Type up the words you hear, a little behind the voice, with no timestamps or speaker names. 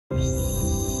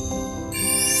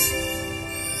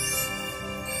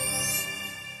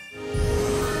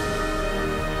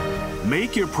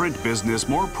Make your print business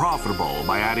more profitable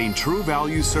by adding true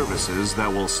value services that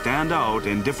will stand out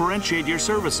and differentiate your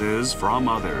services from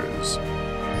others.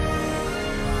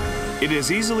 It is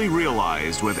easily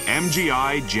realized with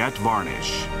MGI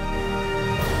JETvarnish.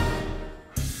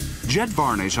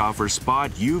 JETvarnish offers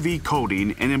spot UV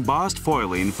coating and embossed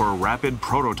foiling for rapid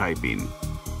prototyping,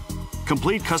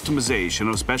 complete customization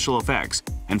of special effects,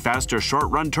 and faster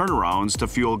short-run turnarounds to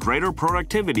fuel greater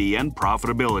productivity and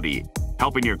profitability,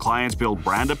 helping your clients build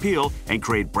brand appeal and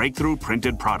create breakthrough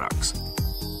printed products.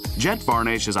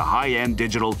 JETvarnish is a high-end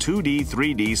digital 2D,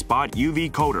 3D spot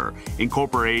UV coater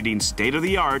incorporating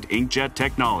state-of-the-art inkjet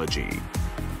technology.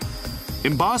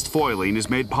 Embossed foiling is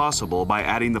made possible by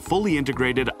adding the fully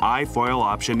integrated iFoil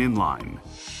option inline.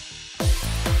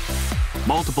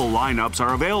 Multiple lineups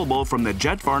are available from the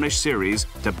JETvarnish series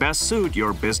to best suit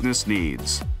your business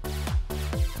needs.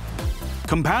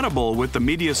 Compatible with the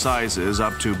media sizes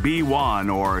up to B1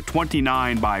 or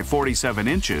 29 by 47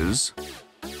 inches,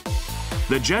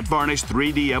 the JETvarnish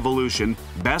 3D Evolution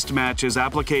best matches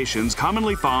applications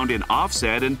commonly found in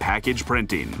offset and package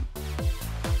printing.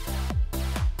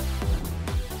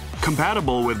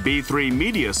 Compatible with B3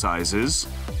 media sizes,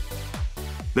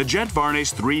 the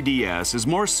JETvarnish 3DS is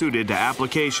more suited to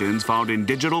applications found in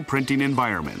digital printing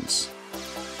environments.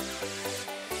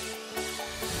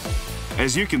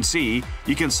 As you can see,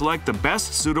 you can select the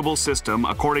best suitable system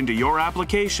according to your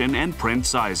application and print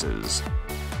sizes.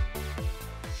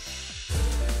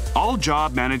 All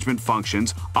job management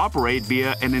functions operate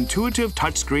via an intuitive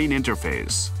touchscreen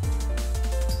interface.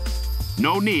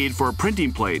 No need for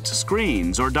printing plates,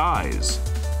 screens, or dies.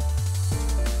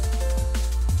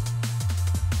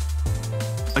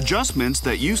 Adjustments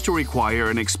that used to require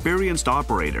an experienced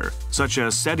operator, such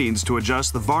as settings to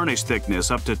adjust the varnish thickness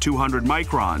up to 200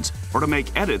 microns or to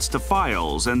make edits to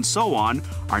files and so on,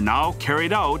 are now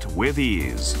carried out with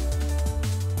ease.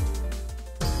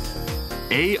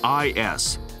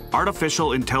 AIS,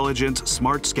 Artificial Intelligence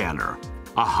Smart Scanner,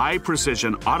 a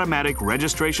high-precision automatic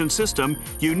registration system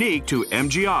unique to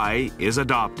MGI, is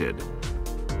adopted.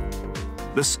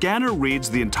 The scanner reads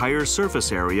the entire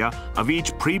surface area of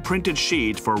each pre-printed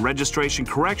sheet for registration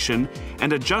correction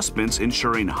and adjustments,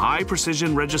 ensuring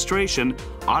high-precision registration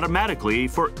automatically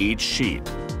for each sheet.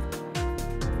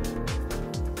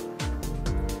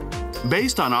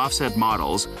 Based on offset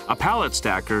models, a pallet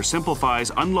stacker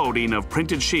simplifies unloading of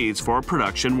printed sheets for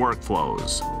production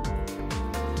workflows.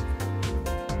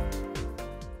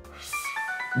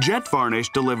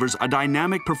 JETvarnish delivers a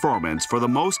dynamic performance for the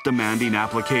most demanding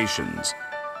applications,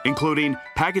 including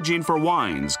packaging for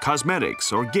wines,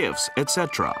 cosmetics, or gifts,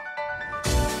 etc.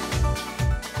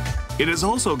 It is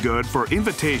also good for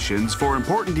invitations for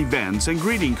important events and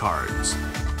greeting cards.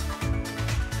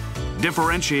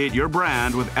 Differentiate your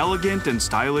brand with elegant and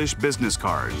stylish business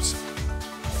cards.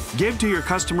 Give to your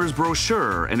customers'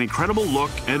 brochure an incredible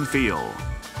look and feel.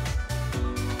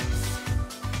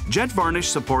 JETvarnish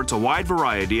supports a wide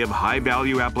variety of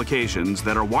high-value applications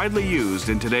that are widely used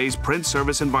in today's print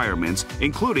service environments,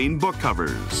 including book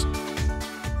covers.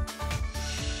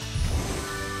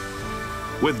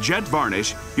 With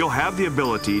JETvarnish, you'll have the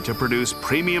ability to produce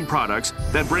premium products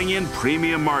that bring in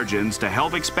premium margins to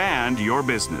help expand your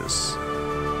business.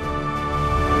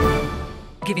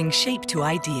 Giving shape to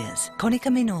ideas.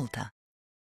 Konica Minolta.